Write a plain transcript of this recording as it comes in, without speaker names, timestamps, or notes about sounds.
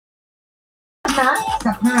Pascal,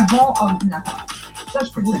 ça prend un bon ordinateur. Ça,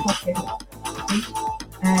 je peux vous le confirmer.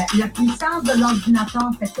 La puissance de l'ordinateur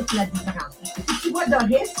fait toute la différence. Si tu vois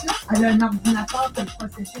Doris, là, elle a un ordinateur que le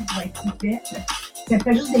processus va être plus vite. Ça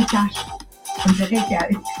fait juste des tâches. On dirait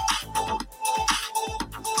qu'elle...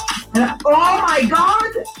 Oh my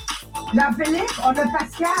God! Jean-Philippe, on a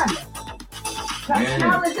Pascal.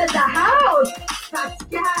 Pascal is at the house!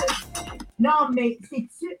 Pascal! Non, mais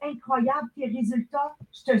c'est-tu incroyable tes résultats?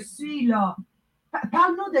 Je te suis, là.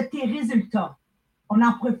 Parle-nous de tes résultats. On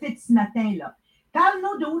en profite ce matin, là.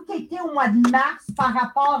 Parle-nous de où tu étais au mois de mars par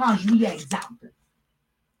rapport en juillet, exemple.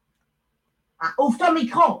 Ah, ouvre ton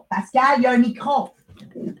micro. Pascal, il y a un micro.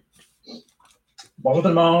 Bonjour tout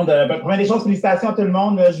le monde. Première des choses, félicitations à tout le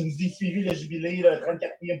monde. Je vous ai suivi le jubilé, le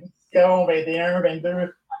 34e position, 21,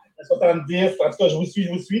 22, 70. En tout cas, je vous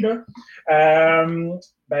suis. Là.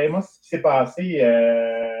 Moi, ce qui s'est passé,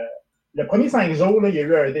 le premier 5 jours, là, il y a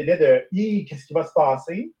eu un délai de qu'est-ce qui va se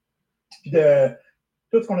passer? Puis de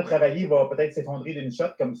tout ce qu'on a travaillé va peut-être s'effondrer d'une shot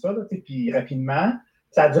comme ça, là, puis rapidement.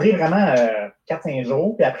 Ça a duré vraiment 4-5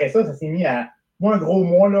 jours. Puis après ça, ça s'est mis à. Moi, un gros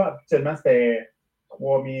mois, là, habituellement, c'était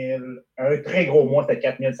 3 000. Un très gros mois, c'était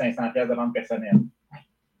 4 500 $ de vente personnelle.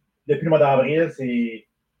 Depuis le mois d'avril, c'est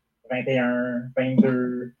 21,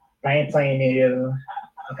 22, 25 000.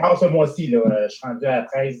 Encore ce mois-ci, là, je suis rendu à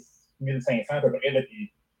 13 500 à peu près. Là,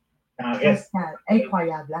 puis en reste. Pascal,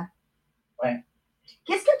 incroyable, hein? Ouais.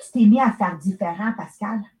 Qu'est-ce que tu t'es mis à faire différent,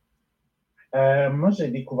 Pascal? Moi, j'ai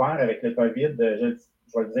découvert avec le COVID, je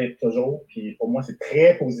vais le dire toujours, puis pour moi, c'est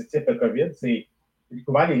très positif le COVID, j'ai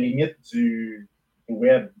découvert les limites du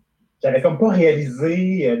web. J'avais comme pas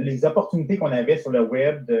réalisé les opportunités qu'on avait sur le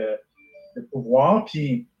web de pouvoir,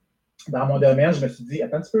 puis dans mon domaine, je me suis dit,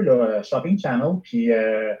 attends un petit peu, là, Shopping Channel, puis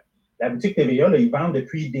la boutique TVA, là, ils vendent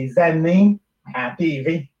depuis des années à la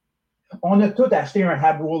TV. On a tout acheté un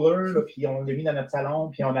hab roller, là, puis on l'a mis dans notre salon,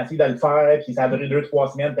 puis on a essayé de le faire, puis ça a duré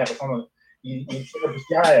 2-3 semaines, puis après ça, il est la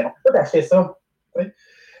poussière. On a tout acheté ça. Ouais.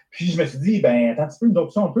 Puis je me suis dit, attends un petit peu, une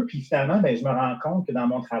option un peu, puis finalement, je me rends compte que dans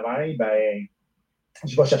mon travail,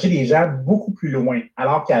 je vais chercher des gens beaucoup plus loin.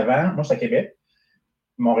 Alors qu'avant, moi, je suis à Québec,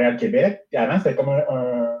 Montréal-Québec, puis avant, c'était comme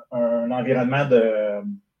un environnement de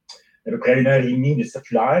à peu près 1h30 de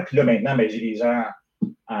circulaire, puis là, maintenant, j'ai des gens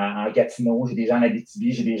en Gatineau, j'ai des gens en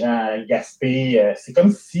Abitibi, j'ai des gens à Gaspé. C'est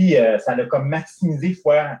comme si ça a comme maximisé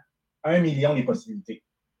fois 1 million les possibilités.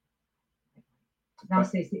 Non,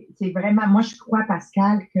 c'est vraiment, moi, je crois,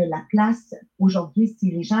 Pascal, que la place aujourd'hui,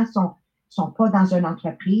 si les gens sont pas dans une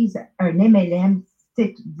entreprise, un MLM,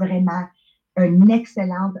 c'est vraiment une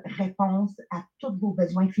excellente réponse à tous vos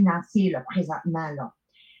besoins financiers, là, présentement, là.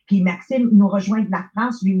 Puis Maxime nous rejoint de la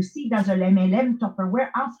France, lui aussi, dans un MLM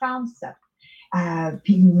Tupperware en France.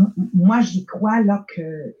 Puis moi, j'y crois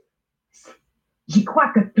que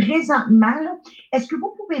présentement, là, est-ce que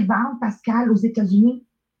vous pouvez vendre, Pascal, aux États-Unis?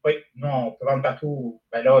 Oui, nous, on peut vendre partout.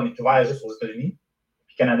 Là, on est ouvert juste aux États-Unis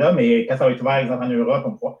puis Canada, mais quand ça va être ouvert, exemple, en Europe,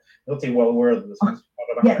 on pourra. Nous, c'est World World.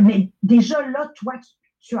 Okay. Mais déjà là, toi,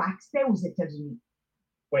 tu as accès aux États-Unis.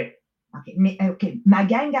 Oui. OK. Mais OK, ma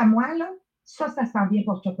gang à moi, là, ça s'en vient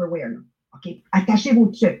pour Tupperware. Là. OK. Attachez vos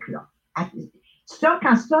trucs, là. Ça,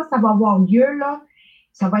 quand ça va avoir lieu, là,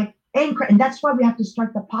 ça va être incroyable. And that's why we have to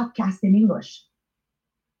start the podcast in English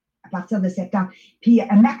à partir de septembre. Puis,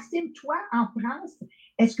 Maxime, toi, en France,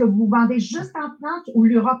 est-ce que vous vendez juste en France ou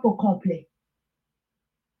l'Europe au complet?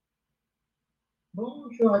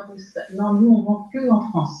 Bonjour à tous. Non, nous, on vend que en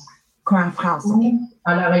France. Qu'en France, OK.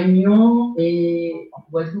 À La Réunion et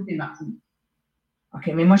Guadeloupe et Martinique. OK,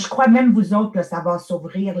 mais moi, je crois même vous autres, là, ça va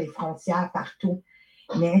s'ouvrir les frontières partout.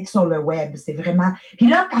 Mais sur le web, c'est vraiment... Puis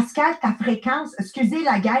là, Pascal, ta fréquence, excusez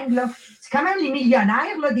la gang, là, c'est quand même les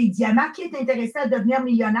millionnaires, là, des diamants. Qui est intéressé à devenir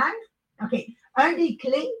millionnaire? OK. Un des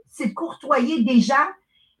clés, c'est de courtoyer des gens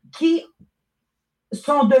qui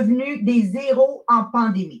sont devenus des zéros en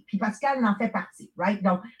pandémie. Puis Pascal en fait partie, right?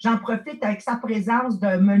 Donc, j'en profite avec sa présence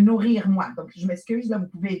de me nourrir moi. Donc, je m'excuse, là, vous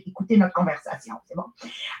pouvez écouter notre conversation, c'est bon?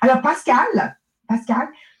 Alors, Pascal,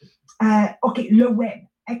 OK, le web,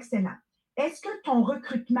 excellent. Est-ce que ton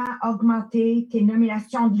recrutement a augmenté, tes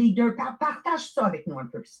nominations de leader? Partage ça avec nous un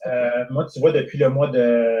peu. Moi, tu vois, depuis le mois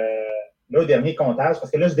de... Là, au dernier comptage, parce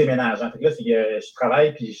que là, je déménage. Hein, fait que là, je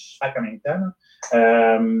travaille puis je fais en même temps.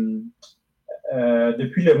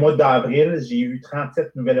 Depuis le mois d'avril, j'ai eu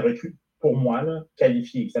 37 nouvelles recrues pour moi, là,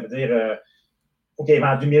 qualifiées. Ça veut dire faut qu'il ait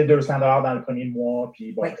vendu 1 200 $ dans le premier mois.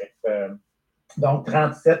 Puis bon, bref. Donc,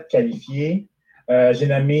 37 qualifiés. J'ai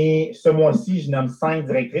nommé, ce mois-ci, je nomme 5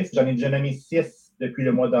 directrices. J'en ai déjà nommé 6 depuis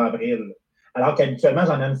le mois d'avril. Alors qu'habituellement,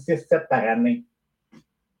 j'en nomme 6-7 par année.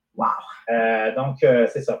 Wow! Donc,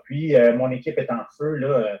 c'est ça. Puis, mon équipe est en feu.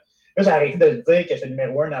 Là, Là, j'ai arrêté de le dire que j'étais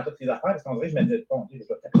numéro 1 dans toutes les affaires parce qu'on dirait que je me disais, bon, je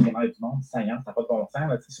dois taper vraiment du monde, ça n'a pas de bon sens.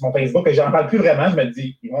 Là. Sur mon Facebook, et j'en parle plus vraiment, je me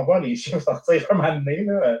dis, ils vont voir les chiffres sortir un moment donné.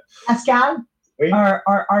 Là. Pascal, oui?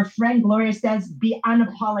 our friend Gloria says, be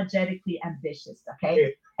unapologetically ambitious,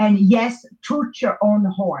 okay? And yes, toot your own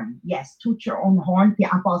horn. Yes, toot your own horn. Puis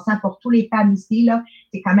en passant pour tous les femmes ici, là,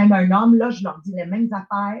 c'est quand même un homme, là, je leur dis les mêmes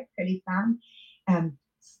affaires que les femmes.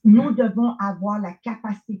 Nous devons avoir la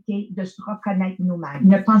capacité de se reconnaître nous-mêmes.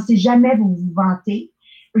 Ne pensez jamais vous vanter.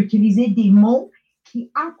 Utilisez des mots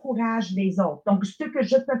qui encouragent les autres. Donc, ce que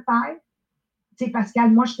je peux faire, tu sais,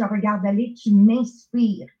 Pascal, moi, je te regarde aller, tu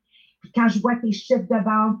m'inspires. Puis quand je vois tes chiffres de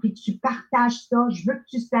vente, puis tu partages ça, je veux que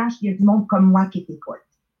tu saches qu'il y a du monde comme moi qui t'écoute.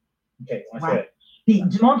 OK, ouais. Puis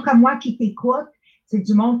du monde comme moi qui t'écoute, c'est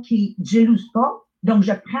du monde qui ne jalouse pas. Donc,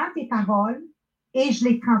 je prends tes paroles et je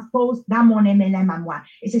les transpose dans mon MLM à moi.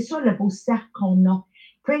 Et c'est ça le beau cercle qu'on a.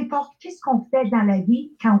 Peu importe qu'est-ce qu'on fait dans la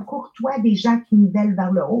vie, quand on courtoie des gens qui nivellent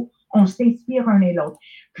vers le haut, on s'inspire un et l'autre.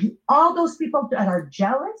 Puis, all those people that are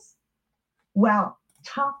jealous, well,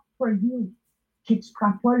 tough for you, que tu ne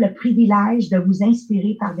prends pas le privilège de vous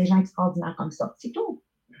inspirer par des gens extraordinaires comme ça. C'est tout.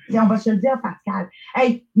 Et on va se le dire, Pascal.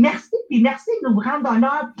 Hey, merci, puis merci de nous rendre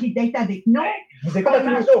honneur et d'être avec nous. Je vous écoute à tous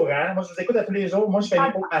les jours, hein? Moi, je vous écoute à tous les jours. Moi, je fais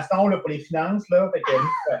des pots maçons là, pour les finances, là. Fait que,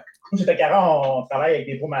 nous, chez Takara, on travaille avec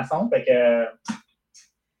des pots maçons. Fait que,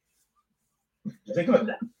 je vous écoute.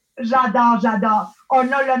 J'adore.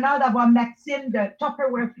 On a l'honneur d'avoir Maxime de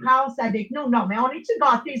Tupperware France avec nous. Non, mais on est-tu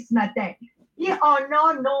gâtés ce matin? Et on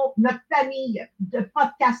a notre famille de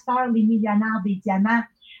podcasteurs, les millionnaires des diamants.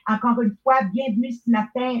 Encore une fois, bienvenue ce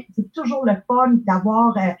matin. C'est toujours le fun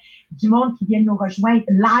d'avoir du monde qui vient nous rejoindre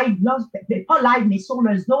live, là, pas live, mais sur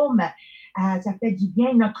le Zoom. Ça fait du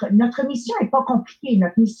bien. Notre mission n'est pas compliquée.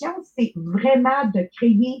 Notre mission, c'est vraiment de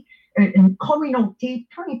créer une communauté,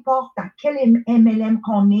 peu importe dans quel MLM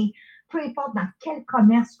qu'on est, peu importe dans quel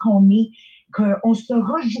commerce qu'on est, qu'on se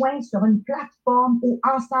rejoint sur une plateforme où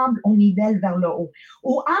ensemble, on nivelle vers le haut.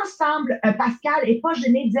 Où ensemble, Pascal n'est pas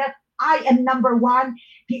gêné de dire I am number one,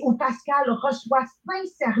 puis où Pascal reçoit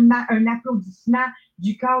sincèrement un applaudissement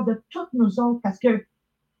du cœur de toutes nous autres parce que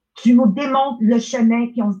tu nous démontres le chemin,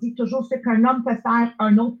 puis on se dit toujours ce qu'un homme peut faire,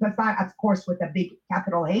 un autre peut faire, of course, with a big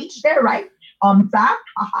capital H there, right? Homme femme,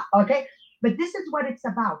 okay? But this is what it's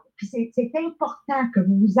about. Puis c'est important que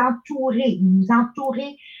vous vous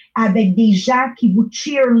entourez avec des gens qui vous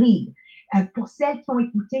cheerlead. Pour celles qui ont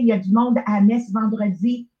écouté, il y a du monde à Metz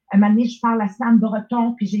vendredi. Un moment donné, je parle à Sam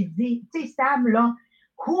Breton, puis j'ai dit, tu sais, Sam, là,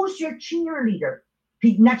 who's your cheerleader?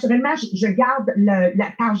 Puis, naturellement, je garde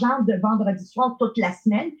l'argent de vendredi soir toute la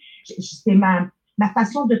semaine. C'est ma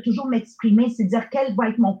façon de toujours m'exprimer, c'est de dire quel va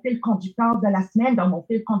être mon fil conducteur de la semaine. Donc, mon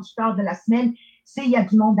fil conducteur de la semaine, c'est il y a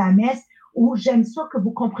du monde à Metz, où j'aime ça que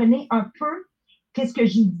vous compreniez un peu qu'est-ce que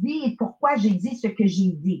j'ai dit et pourquoi j'ai dit ce que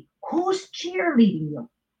j'ai dit. Who's cheerleading you?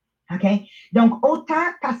 OK? Donc, autant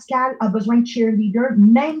Pascal a besoin de cheerleader,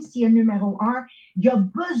 même s'il est numéro 1, il a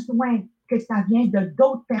besoin que ça vienne de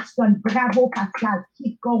d'autres personnes. Bravo, Pascal.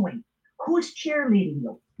 Keep going. Who's cheerleading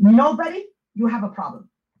you? Nobody? You have a problem.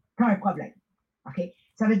 T'as un problème. OK?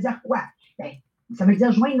 Ça veut dire quoi? Ben, ça veut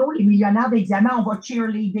dire, joignez-nous, les millionnaires des diamants, on va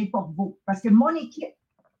cheerleader pour vous. Parce que mon équipe,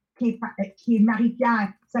 qui est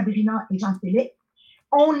Marie-Pierre, Sabrina et Jean-Philippe,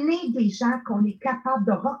 on est des gens qu'on est capable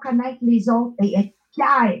de reconnaître les autres et être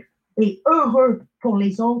fiers et heureux pour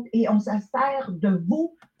les autres et on se sert de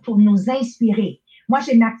vous pour nous inspirer. Moi,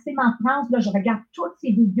 j'ai Maxime en France, là, je regarde toutes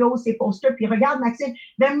ses vidéos, ses posters, puis regarde Maxime,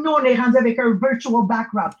 même nous, on est rendu avec un virtual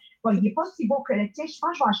background. Bon, il n'est pas si beau que le tien, je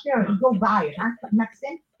pense que je vais acheter un rideau vert, hein,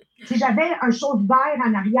 Maxime? Si j'avais un chose vert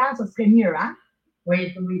en arrière, ça serait mieux, hein?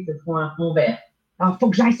 Oui, ce sera un fond vert. Alors, il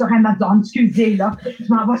faut que j'aille sur Amazon, excusez, là.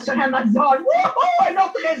 Je m'en vais sur Amazon. Wouhou! Une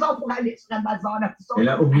autre raison pour aller sur Amazon. Et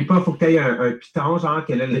là, oublie pas, il faut que tu aies un piton, genre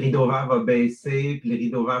que là, le rideau vert va baisser, puis le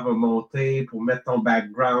rideau vert va monter pour mettre ton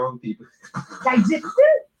background. Puis... Ça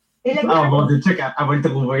existe-tu? Oh mon Dieu, check, elle va le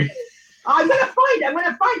trouver. I'm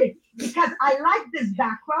gonna find it. Because I like this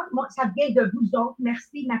background. Moi, ça vient de vous autres.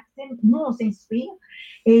 Merci, Maxime. Nous, on s'inspire.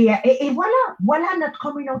 Et voilà notre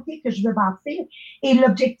communauté que je veux bâtir. Et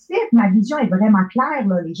l'objectif, ma vision est vraiment claire,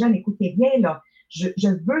 là. Les jeunes, écoutez bien, là. Je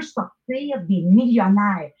veux sortir des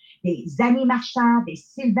millionnaires, des Annie Marchand, des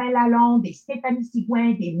Sylvain Lalonde, des Stéphanie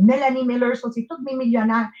Sigouin, des Mélanie Miller. Ça, c'est tous mes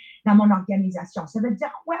millionnaires dans mon organisation. Ça veut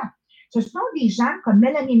dire quoi? Ce sont des gens comme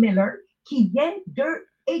Mélanie Miller qui viennent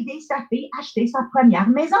aider sa fille à acheter sa première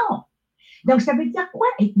maison. Donc, ça veut dire quoi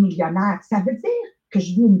être millionnaire? Ça veut dire que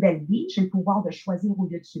je vis une belle vie, j'ai le pouvoir de choisir au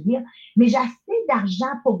lieu de subir, mais j'ai assez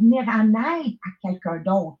d'argent pour venir en aide à quelqu'un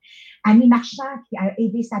d'autre. Annie Marchand qui a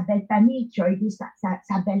aidé sa belle famille, qui a aidé sa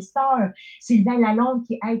belle-sœur, Sylvain Lalonde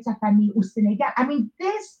qui aide sa famille au Sénégal. I mean,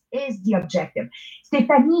 this is the objective.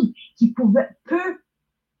 Stéphanie qui peut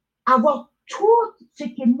avoir tout ce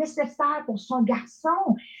qui est nécessaire pour son garçon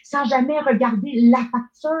sans jamais regarder la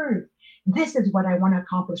facture. This is what I want to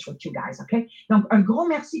accomplish with you guys, OK? Donc, un gros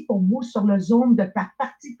merci pour vous sur le Zoom de faire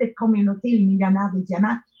partie de cette communauté, les millionnaires des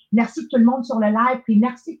diamants. Merci tout le monde sur le live, puis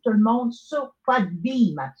merci tout le monde sur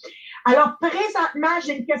Podbeam. Alors, présentement,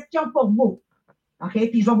 j'ai une question pour vous, OK?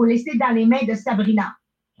 Puis je vais vous laisser dans les mains de Sabrina.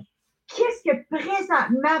 Qu'est-ce que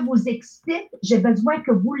présentement vous excite? J'ai besoin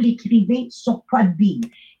que vous l'écrivez sur Podbeam.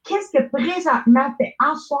 Qu'est-ce que présentement fait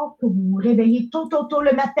en sorte que vous vous réveillez tôt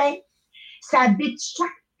le matin? Ça habite chaque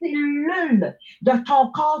cellule de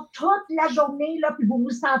ton corps toute la journée, là, puis vous vous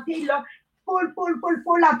sentez là,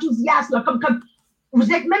 full enthousiaste, là, comme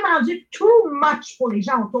vous êtes même rendu too much pour les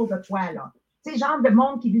gens autour de toi, là. C'est le genre de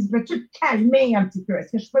monde qui disent, veux-tu te calmer un petit peu?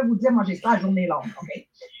 Est-ce que je peux vous dire, moi, j'ai ça la journée longue, OK?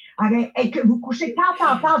 Okay? Et que vous couchez quand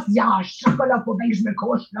en temps, vous dites, ah, je suis pas là, faut bien que je me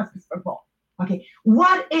couche, là, ça se peut pas. OK.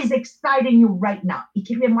 What is exciting you right now?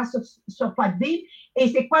 Écrivez-moi sur Podbeam. Et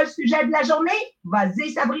c'est quoi le sujet de la journée?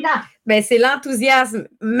 Vas-y, Sabrina. Bien, c'est l'enthousiasme.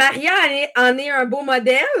 Maria en est un beau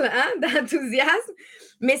modèle d'enthousiasme.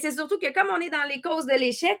 Mais c'est surtout que comme on est dans les causes de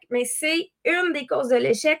l'échec, mais c'est une des causes de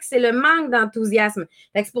l'échec, c'est le manque d'enthousiasme.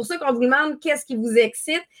 C'est pour ça qu'on vous demande qu'est-ce qui vous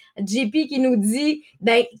excite. JP qui nous dit,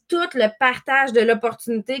 bien, tout le partage de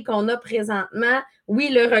l'opportunité qu'on a présentement, oui,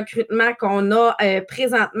 le recrutement qu'on a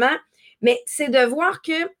présentement, mais c'est de voir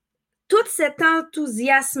que tout cet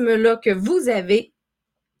enthousiasme-là que vous avez,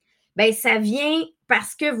 bien, ça vient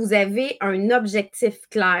parce que vous avez un objectif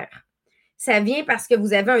clair. Ça vient parce que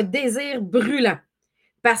vous avez un désir brûlant.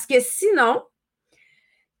 Parce que sinon,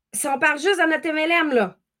 si on parle juste de notre MLM,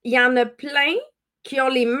 là, il y en a plein qui ont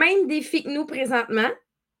les mêmes défis que nous présentement,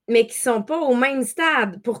 mais qui ne sont pas au même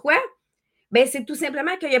stade. Pourquoi? Bien, c'est tout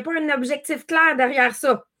simplement qu'il n'y a pas un objectif clair derrière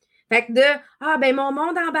ça. Fait que ben mon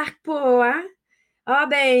monde n'embarque pas, hein?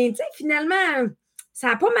 Ben, tu sais, finalement, ça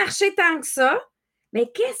n'a pas marché tant que ça. Mais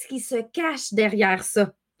qu'est-ce qui se cache derrière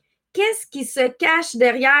ça? Qu'est-ce qui se cache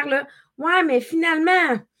derrière, là? Ouais, mais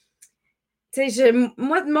finalement, tu sais,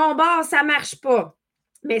 moi, de mon bord, ça ne marche pas.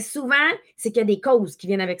 Mais souvent, c'est qu'il y a des causes qui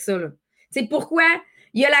viennent avec ça, là. Tu sais, pourquoi?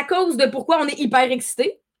 Il y a la cause de pourquoi on est hyper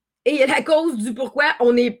excité et il y a la cause du pourquoi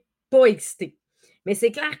on n'est pas excité. Mais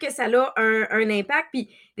c'est clair que ça a un impact.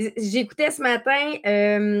 Puis j'écoutais ce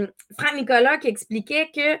matin Franck Nicolas qui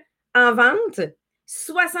expliquait qu'en vente,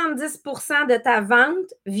 70% de ta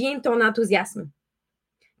vente vient de ton enthousiasme.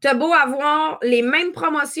 Tu as beau avoir les mêmes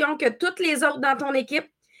promotions que toutes les autres dans ton équipe,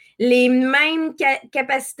 les mêmes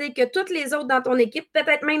capacités que toutes les autres dans ton équipe,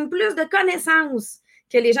 peut-être même plus de connaissances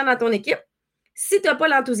que les gens dans ton équipe. Si tu n'as pas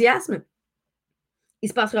l'enthousiasme, il ne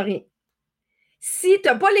se passera rien. Si tu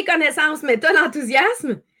n'as pas les connaissances, mais tu as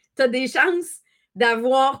l'enthousiasme, tu as des chances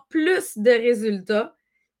d'avoir plus de résultats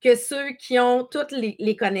que ceux qui ont toutes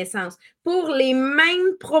les connaissances. Pour les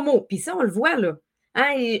mêmes promos, puis ça, on le voit, là.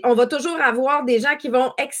 Hein, on va toujours avoir des gens qui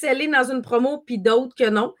vont exceller dans une promo, puis d'autres que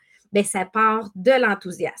non. Bien, ça part de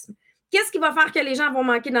l'enthousiasme. Qu'est-ce qui va faire que les gens vont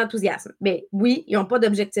manquer d'enthousiasme? Bien, oui, ils n'ont pas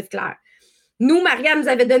d'objectif clair. Nous, Marianne nous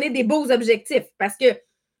avait donné des beaux objectifs parce que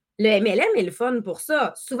le MLM est le fun pour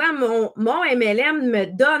ça. Souvent, mon MLM me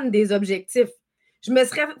donne des objectifs. Je me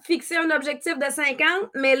serais fixé un objectif de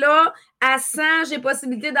 50, mais là, à 100, j'ai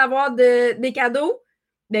possibilité d'avoir des cadeaux.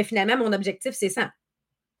 Bien, finalement, mon objectif, c'est 100.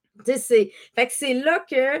 Tu sais, fait que c'est là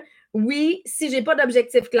que, oui, si je n'ai pas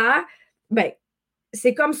d'objectif clair, bien,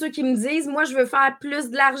 c'est comme ceux qui me disent, moi, je veux faire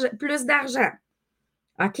plus d'argent.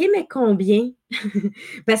 OK, mais combien?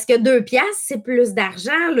 Parce que 2 piastres, c'est plus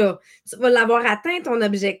d'argent, là. Tu vas l'avoir atteint, ton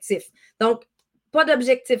objectif. Donc, pas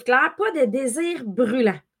d'objectif clair, pas de désir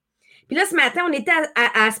brûlant. Puis là, ce matin, on était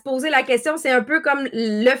à se poser la question, c'est un peu comme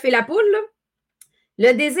l'œuf et la poule, là.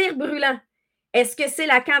 Le désir brûlant, est-ce que c'est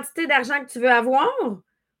la quantité d'argent que tu veux avoir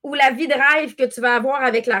ou la vie de rêve que tu vas avoir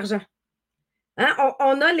avec l'argent? Hein?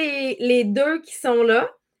 On a les deux qui sont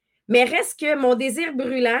là, mais reste que mon désir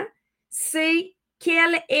brûlant, c'est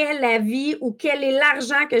quelle est la vie ou quel est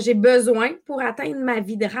l'argent que j'ai besoin pour atteindre ma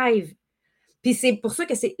vie de rêve. Puis c'est pour ça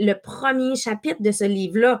que c'est le premier chapitre de ce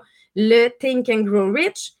livre-là, le Think and Grow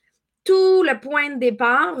Rich. Tout le point de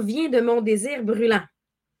départ vient de mon désir brûlant.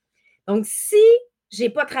 Donc, si je n'ai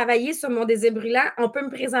pas travaillé sur mon désir brûlant, on peut me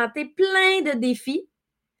présenter plein de défis,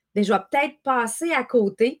 mais je vais peut-être passer à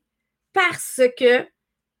côté parce que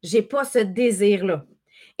je n'ai pas ce désir-là.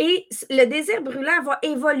 Et le désir brûlant va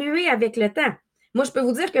évoluer avec le temps. Moi, je peux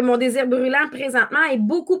vous dire que mon désir brûlant présentement est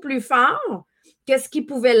beaucoup plus fort que ce qui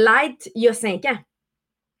pouvait l'être il y a 5 ans.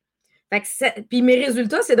 Fait que puis mes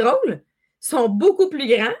résultats, c'est drôle, sont beaucoup plus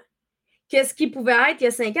grands que ce qui pouvait être il y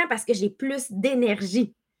a 5 ans parce que j'ai plus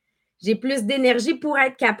d'énergie. J'ai plus d'énergie pour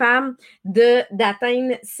être capable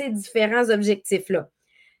d'atteindre ces différents objectifs-là.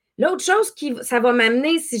 L'autre chose ça va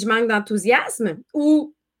m'amener si je manque d'enthousiasme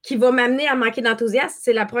ou qui va m'amener à manquer d'enthousiasme,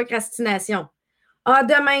 c'est la procrastination. Ah,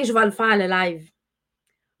 demain, je vais le faire, le live.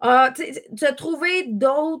 Ah, tu as trouvé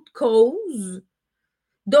d'autres causes,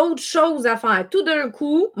 d'autres choses à faire. Tout d'un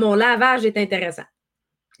coup, mon lavage est intéressant.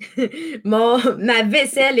 Ma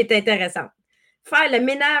vaisselle est intéressante. Faire le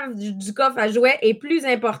ménage du coffre à jouets est plus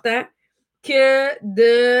important que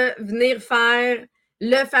de venir faire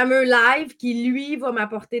le fameux live qui, lui, va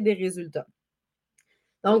m'apporter des résultats.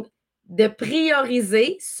 Donc, de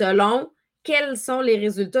prioriser selon quels sont les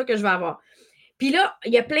résultats que je vais avoir. Puis là,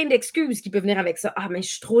 il y a plein d'excuses qui peuvent venir avec ça. Ah, mais je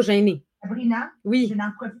suis trop gênée. Sabrina, oui. Je vais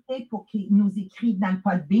en profiter pour qu'ils nous écrivent dans le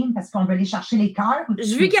Podbean parce qu'on veut aller chercher les cœurs.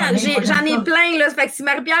 J'en ai plein, là. Fait que si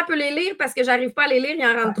Marie-Pierre peut les lire parce que j'arrive pas à les lire, il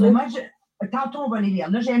en rentre trop. Moi, tantôt, on va les lire.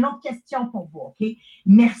 Là, j'ai une autre question pour vous, OK?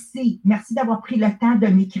 Merci. Merci d'avoir pris le temps de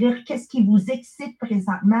m'écrire. Qu'est-ce qui vous excite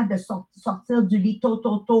présentement de sortir du lit tôt,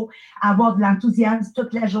 avoir de l'enthousiasme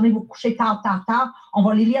toute la journée, vous couchez tard. On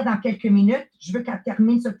va les lire dans quelques minutes. Je veux qu'elle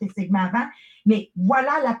termine ce petit segment avant. Mais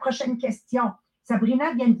voilà la prochaine question.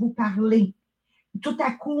 Sabrina vient de vous parler. Tout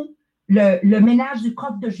à coup, le ménage du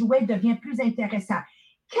coffre de jouets devient plus intéressant.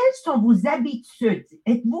 Quelles sont vos habitudes?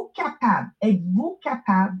 Êtes-vous capable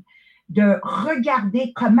de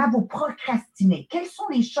regarder comment vous procrastinez? Quelles sont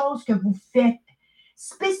les choses que vous faites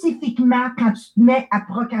spécifiquement quand tu te mets à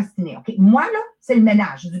procrastiner? Okay. Moi, là, c'est le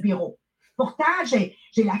ménage du bureau. Pourtant, j'ai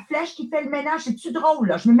la flèche qui fait le ménage. C'est-tu drôle,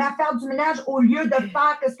 là? Je me mets à faire du ménage au lieu de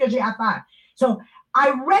faire ce que j'ai à faire. So, I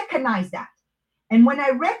recognize that. And when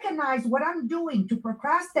I recognize what I'm doing to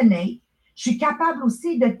procrastinate, je suis capable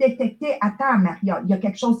aussi de détecter, attends, Maria, il y a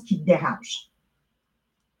quelque chose qui te dérange.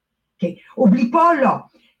 OK? Oublie pas, là,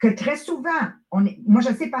 que très souvent, moi,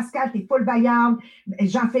 je sais, Pascal, t'es full vaillante,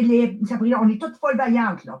 Jean-Philippe, Sabrina, on est toutes full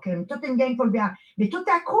vaillantes, là, okay? Toute une gang full vaillante. Mais tout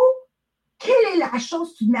à coup, quelle est la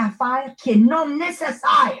chose que tu te mets à faire qui est non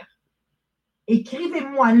nécessaire?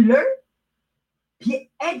 Écrivez-moi-le,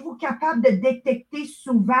 puis êtes-vous capable de détecter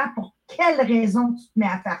souvent pour quelle raison tu te mets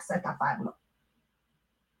à faire cette affaire-là?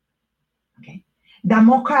 Okay? Dans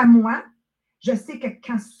mon cas à moi, je sais que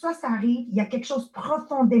quand ça arrive, il y a quelque chose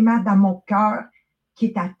profondément dans mon cœur qui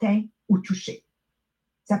est atteint ou touché.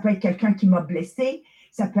 Ça peut être quelqu'un qui m'a blessé,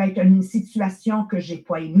 ça peut être une situation que je n'ai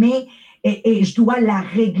pas aimée et je dois la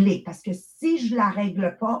régler parce que si je ne la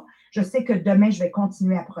règle pas, je sais que demain, je vais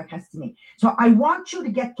continuer à procrastiner. So I want you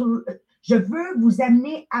to get to... Je veux vous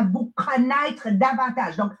amener à vous connaître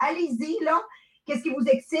davantage. Donc, allez-y, là. Qu'est-ce qui vous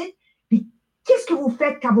excite? Puis, qu'est-ce que vous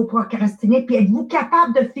faites quand vous procrastinez? Puis, êtes-vous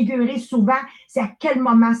capable de figurer souvent c'est à quel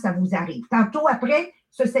moment ça vous arrive? Tantôt, après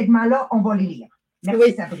ce segment-là, on va les lire. Merci,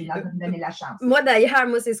 oui. Sabrina, de me donner la chance. Moi, d'ailleurs,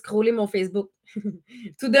 c'est scroller mon Facebook.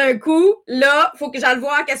 Tout d'un coup, là, il faut que j'aille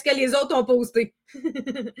voir qu'est-ce que les autres ont posté.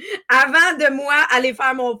 Avant de, moi, aller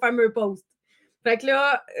faire mon fameux post. Fait que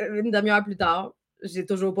là, une demi-heure plus tard, j'ai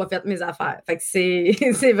toujours pas fait mes affaires. Fait que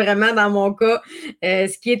c'est vraiment, dans mon cas,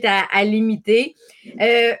 ce qui est à limiter.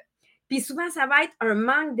 Puis souvent, ça va être un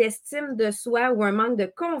manque d'estime de soi ou un manque de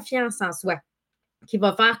confiance en soi qui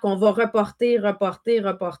va faire qu'on va reporter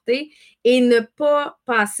et ne pas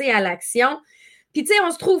passer à l'action. Puis, tu sais,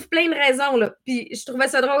 on se trouve plein de raisons, là. Puis, je trouvais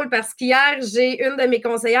ça drôle parce qu'hier, j'ai une de mes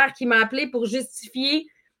conseillères qui m'a appelée pour justifier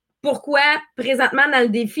pourquoi, présentement, dans le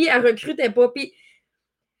défi, elle ne recrutait pas. Puis,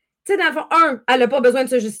 tu sais, dans le fond, elle n'a pas besoin de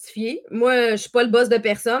se justifier. Moi, je ne suis pas le boss de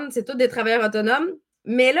personne. C'est tous des travailleurs autonomes.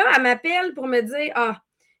 Mais là, elle m'appelle pour me dire,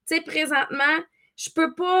 tu sais, présentement, je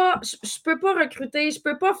peux pas recruter, je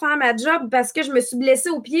peux pas faire ma job parce que je me suis blessée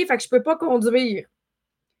au pied, fait que je peux pas conduire.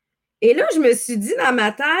 Et là, je me suis dit dans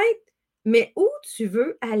ma tête, mais où tu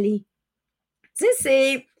veux aller? Tu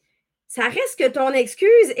sais, ça reste que ton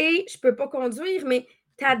excuse et je peux pas conduire, mais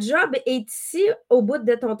ta job est ici au bout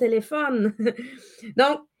de ton téléphone.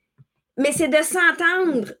 Donc, mais c'est de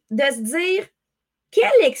s'entendre, de se dire,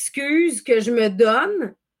 quelle excuse que je me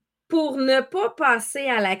donne pour ne pas passer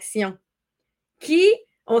à l'action? Qui,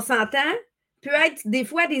 on s'entend, peut être des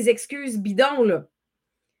fois des excuses bidons, là.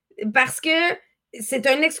 Parce que c'est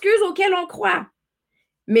une excuse auquel on croit.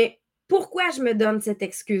 Mais pourquoi je me donne cette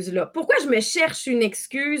excuse-là? Pourquoi je me cherche une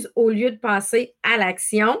excuse au lieu de passer à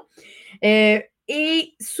l'action?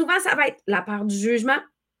 Et souvent, ça va être la peur du jugement.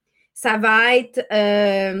 Ça va être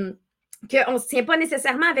qu'on ne se tient pas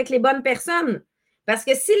nécessairement avec les bonnes personnes. Parce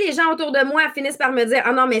que si les gens autour de moi finissent par me dire «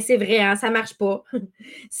 Ah non, mais c'est vrai, hein, ça ne marche pas.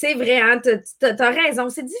 C'est vrai, hein, tu as raison. »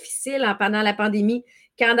 C'est difficile hein, pendant la pandémie,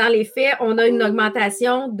 quand dans les faits, on a une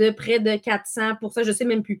augmentation de près de 400 %. Je ne sais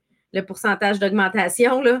même plus le pourcentage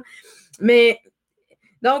d'augmentation, là. Mais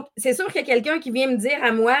donc, c'est sûr qu'il y a quelqu'un qui vient me dire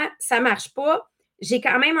à moi « Ça ne marche pas. » J'ai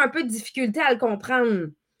quand même un peu de difficulté à le comprendre.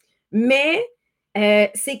 Mais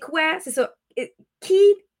c'est quoi? C'est ça. Qui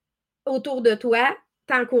autour de toi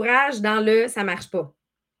t'encourage dans le « ça ne marche pas ».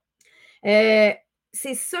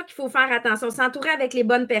 C'est ça qu'il faut faire attention, s'entourer avec les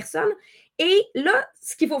bonnes personnes. Et là,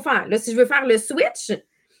 ce qu'il faut faire, là, si je veux faire le switch,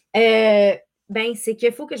 c'est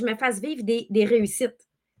qu'il faut que je me fasse vivre des réussites.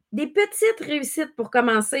 Des petites réussites pour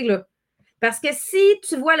commencer, là. Parce que si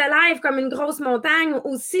tu vois le live comme une grosse montagne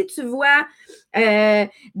ou si tu vois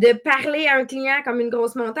de parler à un client comme une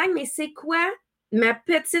grosse montagne, mais c'est quoi ma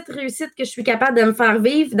petite réussite que je suis capable de me faire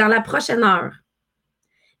vivre dans la prochaine heure,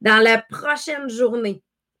 dans la prochaine journée?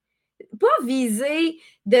 Pas viser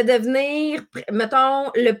de devenir,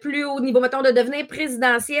 mettons, le plus haut niveau, mettons, de devenir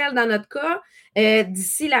présidentiel dans notre cas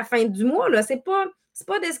d'ici la fin du mois. Là. C'est pas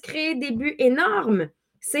de se créer des buts énormes.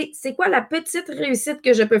 C'est quoi la petite réussite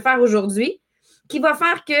que je peux faire aujourd'hui qui va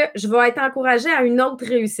faire que je vais être encouragée à une autre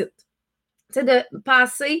réussite? C'est de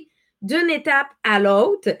passer d'une étape à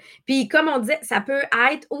l'autre. Puis, comme on disait, ça peut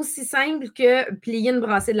être aussi simple que plier une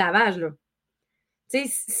brassée de lavage. Là.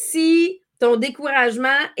 Si ton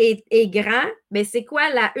découragement est grand, ben c'est quoi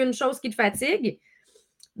une chose qui te fatigue?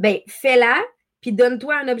 Ben, fais-la, puis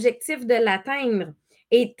donne-toi un objectif de l'atteindre.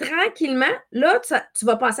 Et tranquillement, là, tu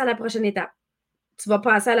vas passer à la prochaine étape.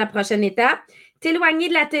 T'éloigner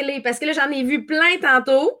de la télé, parce que là, j'en ai vu plein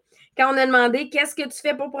tantôt. Quand on a demandé qu'est-ce que tu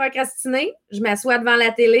fais pour procrastiner, je m'assois devant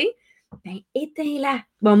la télé. Ben, éteins-la.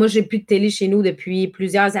 Bon, moi, j'ai plus de télé chez nous depuis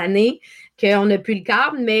plusieurs années, qu'on n'a plus le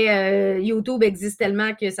câble, mais YouTube existe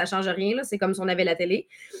tellement que ça ne change rien. Là. C'est comme si on avait la télé.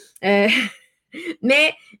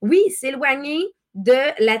 Mais oui, s'éloigner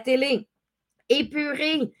de la télé.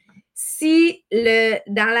 Épurer. Si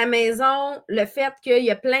dans la maison, le fait qu'il y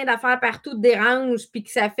a plein d'affaires partout te dérange, puis que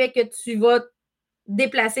ça fait que tu vas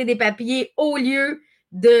déplacer des papiers au lieu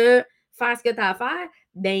de faire ce que tu as à faire,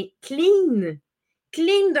 ben clean.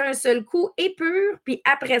 Clean d'un seul coup, épure, puis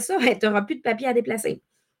après ça, ben, tu n'auras plus de papier à déplacer.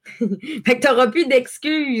 Fait que tu n'auras plus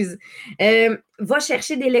d'excuses. Va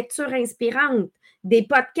chercher des lectures inspirantes, des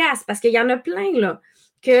podcasts, parce qu'il y en a plein là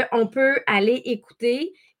qu'on peut aller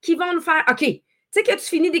écouter qui vont nous faire OK, tu sais que tu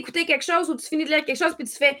finis d'écouter quelque chose ou tu finis de lire quelque chose, puis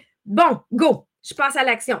tu fais bon, go, je passe à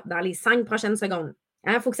l'action dans les 5 prochaines secondes.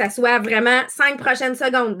 Il faut que ça soit vraiment 5 prochaines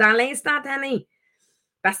secondes, dans l'instantané.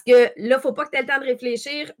 Parce que là, il ne faut pas que tu aies le temps de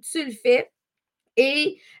réfléchir, tu le fais.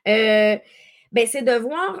 Et c'est de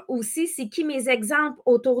voir aussi c'est qui mes exemples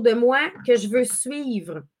autour de moi que je veux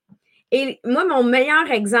suivre. Et moi, mon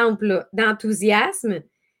meilleur exemple là, d'enthousiasme,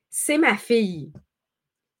 c'est ma fille.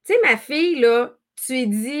 Tu sais, ma fille, là, tu lui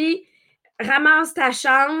dis, ramasse ta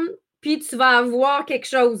chambre, puis tu vas avoir quelque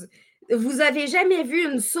chose. Vous n'avez jamais vu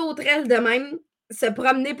une sauterelle de même se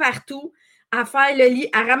promener partout, à faire le lit,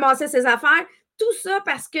 à ramasser ses affaires. Tout ça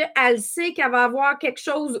parce qu'elle sait qu'elle va avoir quelque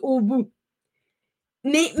chose au bout.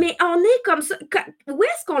 Mais on est comme ça. Où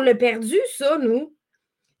est-ce qu'on l'a perdu, ça, nous?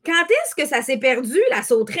 Quand est-ce que ça s'est perdu, la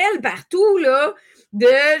sauterelle partout, là, de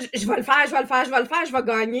je vais le faire, je vais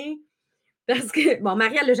gagner? Parce que, bon,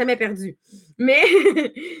 Marie, elle ne l'a jamais perdu. Mais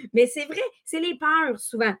c'est vrai, c'est les peurs,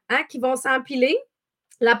 souvent, hein, qui vont s'empiler.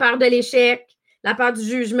 La peur de l'échec, la peur du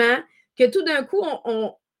jugement, que tout d'un coup,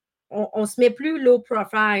 on se met plus low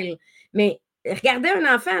profile. Mais regardez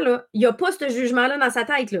un enfant, là, il n'y a pas ce jugement-là dans sa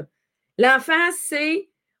tête, là. L'enfant, c'est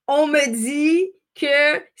on me dit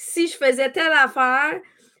que si je faisais telle affaire,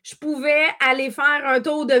 je pouvais aller faire un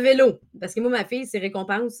tour de vélo. Parce que moi, ma fille, ses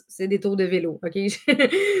récompenses, c'est des tours de vélo. OK?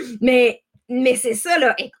 mais c'est ça,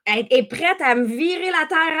 là. Elle est prête à me virer la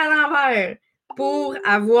terre à l'envers pour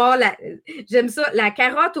avoir j'aime ça, la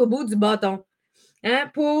carotte au bout du bâton.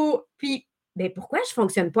 Hein? Puis, pourquoi je ne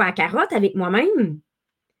fonctionne pas à carotte avec moi-même?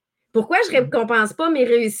 Pourquoi je ne récompense pas mes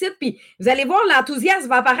réussites? Puis vous allez voir, l'enthousiasme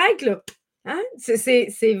va apparaître, là. Hein?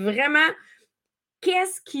 C'est vraiment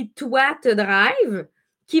qu'est-ce qui, toi, te drive,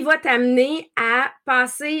 qui va t'amener à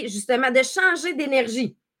passer, justement, de changer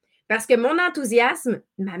d'énergie. Parce que mon enthousiasme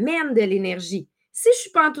m'amène de l'énergie. Si je ne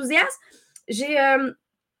suis pas enthousiaste,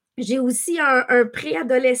 j'ai aussi un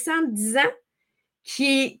préadolescent de 10 ans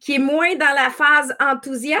qui est moins dans la phase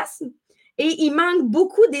enthousiasme. Et il manque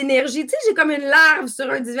beaucoup d'énergie. Tu sais, j'ai comme une larve sur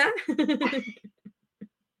un divan.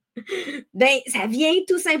 Ça vient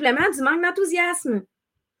tout simplement du manque d'enthousiasme.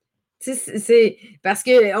 C'est parce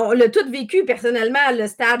qu'on l'a tout vécu personnellement, le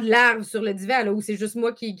stade larve sur le divan, là, où c'est juste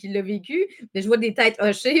moi qui l'ai vécu. Mais je vois des têtes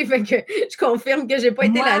hochées, fait que je confirme que je n'ai pas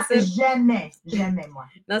été la seule. Jamais, moi.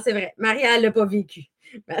 Non, c'est vrai. Maria, elle ne l'a pas vécu.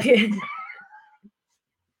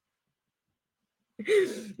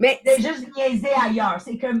 Mais c'est juste niaiser ailleurs.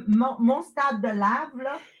 C'est que mon stade de lave,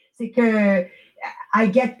 là, c'est que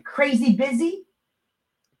I get crazy busy.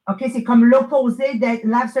 OK, c'est comme l'opposé d'être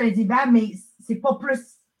lave sur le divan, mais c'est pas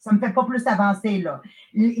plus, ça me fait pas plus avancer, là.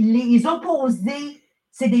 Les opposés,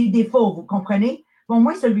 c'est des défauts, vous comprenez? Bon,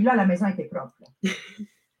 moi, celui-là, la maison était propre.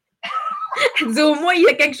 Au moins, il y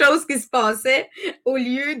a quelque chose qui se passait au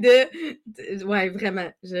lieu de ouais, vraiment.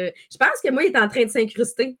 Je pense que moi, il est en train de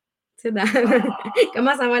s'incruster. Dans... il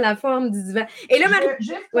commence à avoir la forme du divan. Et là,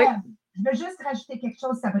 je veux juste rajouter quelque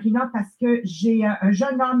chose, Sabrina, parce que j'ai un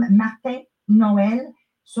jeune homme, Martin Noël,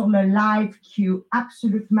 sur le live qui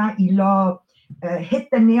absolument, il a hit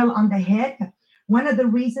the nail on the head. One of the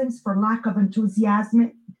reasons for lack of enthusiasm,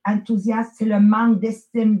 c'est le manque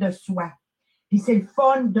d'estime de soi. Puis c'est le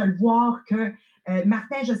fun de le voir que,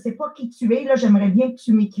 Martin, je ne sais pas qui tu es, là, j'aimerais bien que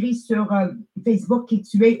tu m'écris sur Facebook qui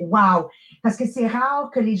tu es. Wow! Parce que c'est rare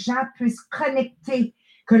que les gens puissent connecter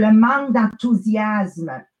que le manque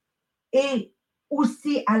d'enthousiasme est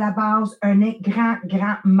aussi à la base un grand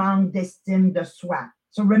manque d'estime de soi.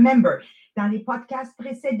 So remember, dans les podcasts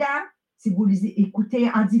précédents, si vous les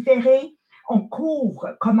écoutez en différé, on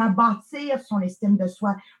couvre comment bâtir son estime de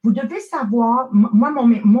soi. Vous devez savoir, moi, mon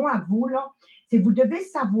mot à vous, là, c'est vous devez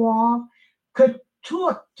savoir que tout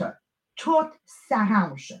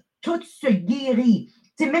s'arrange, tout se guérit.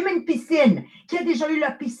 C'est même une piscine. Qui a déjà eu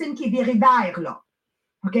la piscine qui est virée vert, là?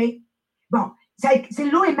 OK? Bon,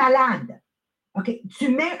 c'est l'eau est malade. OK? Tu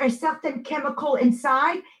mets un certain chemical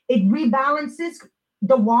inside, it rebalances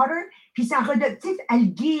the water, puis ça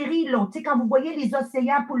elle guérit l'eau. Tu sais, quand vous voyez les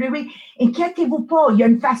océans pollués, inquiétez-vous pas, il y a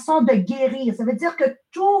une façon de guérir. Ça veut dire que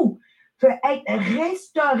tout peut être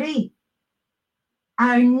restauré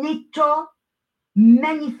à un état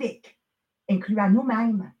magnifique, incluant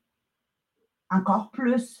nous-mêmes. Encore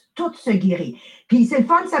plus, tout se guérit. Puis c'est le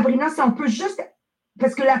fun, Sabrina, si on peut juste,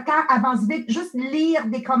 parce que le temps avance vite, juste lire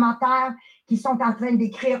des commentaires qui sont en train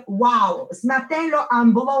d'écrire « Wow! Ce matin, là,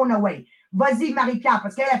 I'm blown away. » Vas-y, Marie-Pierre,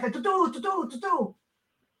 parce qu'elle a fait tout.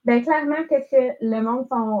 Bien, clairement, qu'est-ce que le monde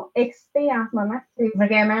sont excités en ce moment, c'est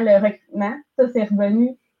vraiment le recrutement. Ça, c'est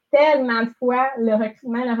revenu tellement de fois, le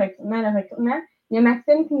recrutement. Il y a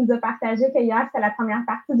Maxime qui nous a partagé que hier, c'était la première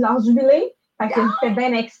partie de leur jubilé. Fait que c'était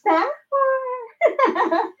bien excitant.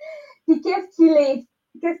 Puis qu'est-ce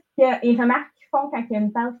qu'ils remarquent qu'ils font quand il y a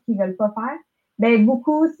une tâche qu'ils ne veulent pas faire? Bien,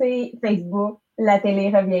 beaucoup, c'est Facebook, la télé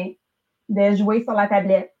revient, de jouer sur la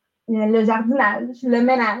tablette, le jardinage, le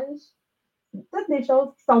ménage. Toutes des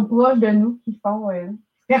choses qui sont proches de nous, qui font...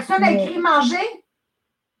 Personne n'a écrit manger?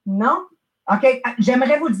 Non. OK.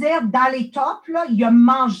 J'aimerais vous dire, dans les tops, là, il y a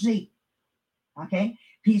manger. OK?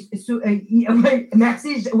 Puis,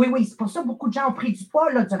 merci. Oui, c'est pour ça que beaucoup de gens ont pris du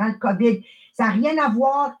poids là, durant le COVID. Ça n'a rien à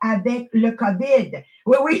voir avec le COVID.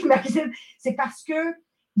 Oui, Maxime, c'est parce que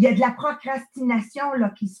il y a de la procrastination là,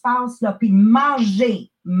 qui se passe, là, puis manger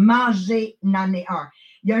n'en est un.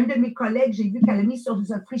 Il y a un de mes collègues, j'ai vu qu'elle a mis sur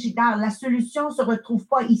son frigidaire. La solution ne se retrouve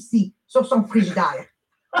pas ici, sur son frigidaire.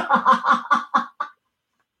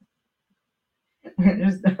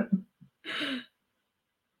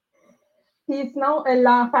 Puis sinon,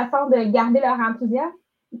 leur façon de garder leur enthousiasme,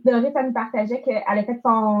 Doris, elle nous partageait qu'elle a fait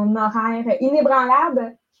son horaire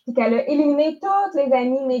inébranlable puis qu'elle a éliminé tous les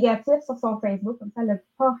amis négatifs sur son Facebook. Comme ça, elle n'a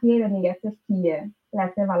pas rien de négatif qui la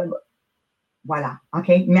fait vers le bas. Voilà.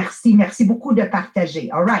 OK. Merci beaucoup de partager.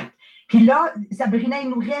 All right. Puis là, Sabrina, il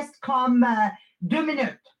nous reste comme 2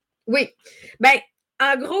 minutes. Oui. Bien,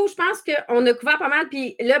 en gros, je pense qu'on a couvert pas mal.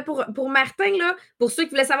 Puis là, pour Martin, là, pour ceux qui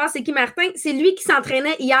voulaient savoir c'est qui Martin, c'est lui qui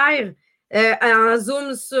s'entraînait hier en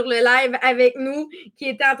Zoom sur le live avec nous, qui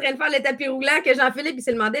était en train de faire le tapis roulant, que Jean-Philippe, il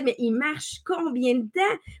se demandait, mais il marche combien de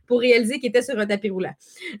temps pour réaliser qu'il était sur un tapis roulant?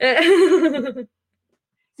 C'est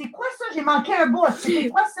quoi ça? J'ai manqué un bout. C'est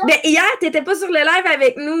quoi ça? Mais hier, tu n'étais pas sur le live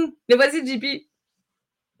avec nous. Mais vas-y, JP.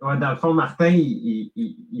 Ouais, dans le fond, Martin, il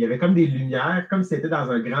y avait comme des lumières, comme si c'était dans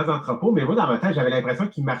un grand entrepôt. Mais moi, dans ma tête, j'avais l'impression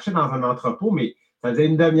qu'il marchait dans un entrepôt, mais ça faisait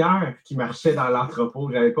une demi-heure qu'il marchait dans l'entrepôt.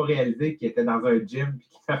 Je n'avais pas réalisé qu'il était dans un gym et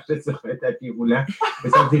qu'il marchait sur un tapis roulant. Mais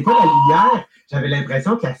ça ne faisait pas la lumière. J'avais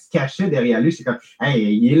l'impression qu'elle se cachait derrière lui. J'étais comme,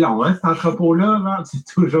 hey, il est long, hein, cet entrepôt-là. Hein? C'est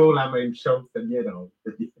toujours la même chose. C'est bien drôle.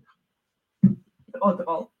 Trop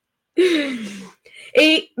drôle.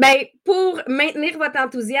 Et bien, pour maintenir votre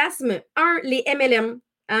enthousiasme, les MLM.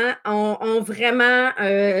 Hein, ont vraiment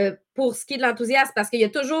pour ce qui est de l'enthousiasme parce qu'il y a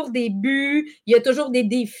toujours des buts, il y a toujours des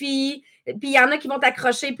défis, puis il y en a qui vont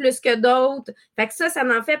t'accrocher plus que d'autres. Fait que ça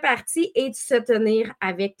en fait partie et de se tenir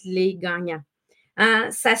avec les gagnants. Hein?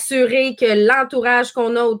 S'assurer que l'entourage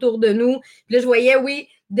qu'on a autour de nous, puis là, je voyais, oui,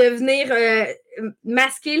 de venir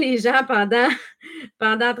masquer les gens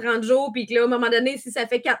pendant 30 jours, puis que là, à un moment donné, si ça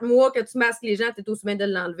fait 4 mois que tu masques les gens, tu es aussi bien de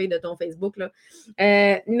l'enlever de ton Facebook. Là.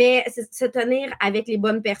 Mais se tenir avec les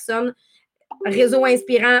bonnes personnes, réseau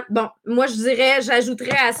inspirant. Bon, moi,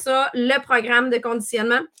 j'ajouterais à ça le programme de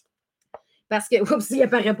conditionnement. Parce que, oups, il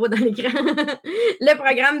n'apparaît pas dans l'écran. Le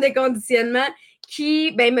programme de conditionnement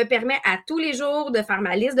qui me permet à tous les jours de faire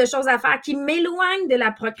ma liste de choses à faire qui m'éloigne de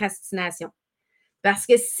la procrastination. Parce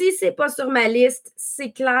que si ce n'est pas sur ma liste,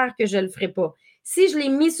 c'est clair que je ne le ferai pas. Si je l'ai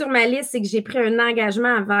mis sur ma liste, c'est que j'ai pris un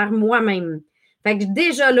engagement envers moi-même. Fait que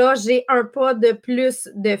déjà là, j'ai un pas de plus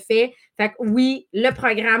de fait. Fait que oui, le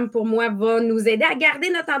programme pour moi va nous aider à garder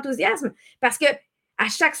notre enthousiasme parce que à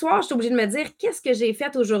chaque soir, je suis obligée de me dire qu'est-ce que j'ai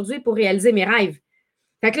fait aujourd'hui pour réaliser mes rêves.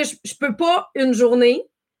 Fait que là, je ne peux pas une journée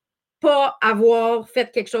pas avoir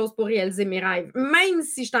fait quelque chose pour réaliser mes rêves, même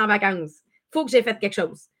si je suis en vacances. Il faut que j'ai fait quelque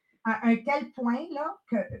chose. À un tel point, là,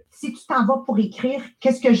 que si tu t'en vas pour écrire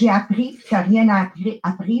qu'est-ce que j'ai appris, tu n'as rien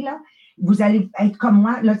appris, là, vous allez être comme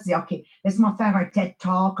moi, là, tu dis, OK, laisse-moi faire un TED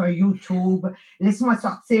Talk, un YouTube, laisse-moi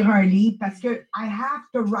sortir un livre parce que I have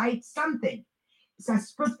to write something. Ça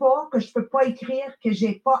se peut pas que je ne peux pas écrire que je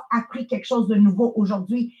n'ai pas appris quelque chose de nouveau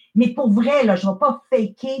aujourd'hui. Mais pour vrai, là, je ne vais pas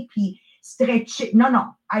faker puis stretcher. Non, non.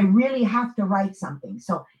 I really have to write something.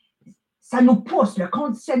 So, ça nous pousse. Le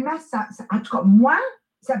conditionnement, en tout cas, moi,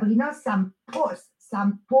 Sabrina, ça me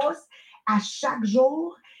pousse à chaque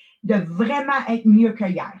jour de vraiment être mieux que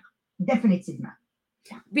hier. Définitivement.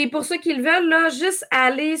 Puis pour ceux qui le veulent, là, juste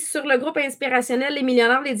aller sur le groupe inspirationnel Les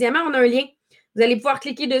Millionnaires des Diamants, on a un lien. Vous allez pouvoir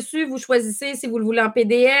cliquer dessus, vous choisissez si vous le voulez en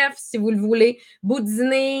PDF, si vous le voulez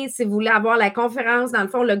boudiner, si vous voulez avoir la conférence, dans le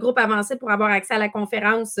fond, le groupe avancé pour avoir accès à la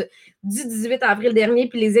conférence du 18 avril dernier,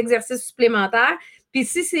 puis les exercices supplémentaires. Puis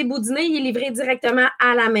si c'est boudiné, il est livré directement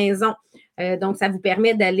à la maison. Donc, ça vous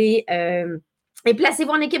permet d'aller et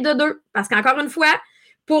placez-vous en équipe de 2. Parce qu'encore une fois,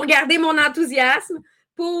 pour garder mon enthousiasme,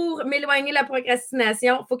 pour m'éloigner de la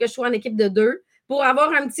procrastination, il faut que je sois en équipe de 2 pour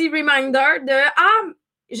avoir un petit reminder de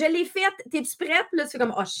je l'ai faite, t'es-tu prête? Là, tu fais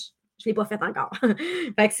comme, je ne l'ai pas faite encore.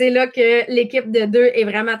 Fait que c'est là que l'équipe de 2 est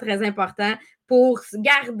vraiment très important pour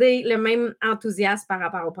garder le même enthousiasme par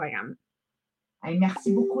rapport au programme. Hey,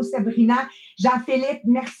 merci beaucoup, Sabrina. Jean-Philippe,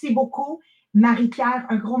 merci beaucoup. Marie-Pierre,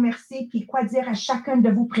 un gros merci. Puis quoi dire à chacun de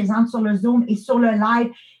vous présentes sur le Zoom et sur le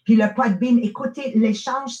live, puis le Podbean. Écoutez,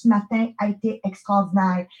 l'échange ce matin a été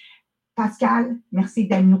extraordinaire. Pascal, merci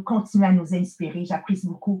de nous continuer à nous inspirer. J'apprécie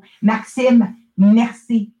beaucoup. Maxime,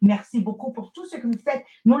 merci. Merci beaucoup pour tout ce que vous faites.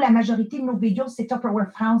 Nous, la majorité de nos vidéos, c'est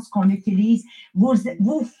Tupperware France qu'on utilise.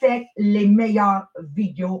 Vous faites les meilleures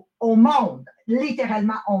vidéos au monde,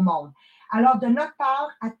 littéralement au monde. Alors, de notre part,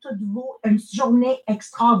 à toutes vous, une journée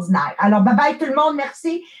extraordinaire. Alors, bye-bye tout le monde,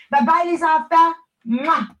 merci. Bye-bye les enfants.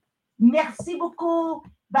 Mouah! Merci beaucoup.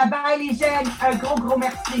 Bye-bye les jeunes. Un gros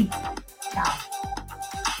merci. Ciao.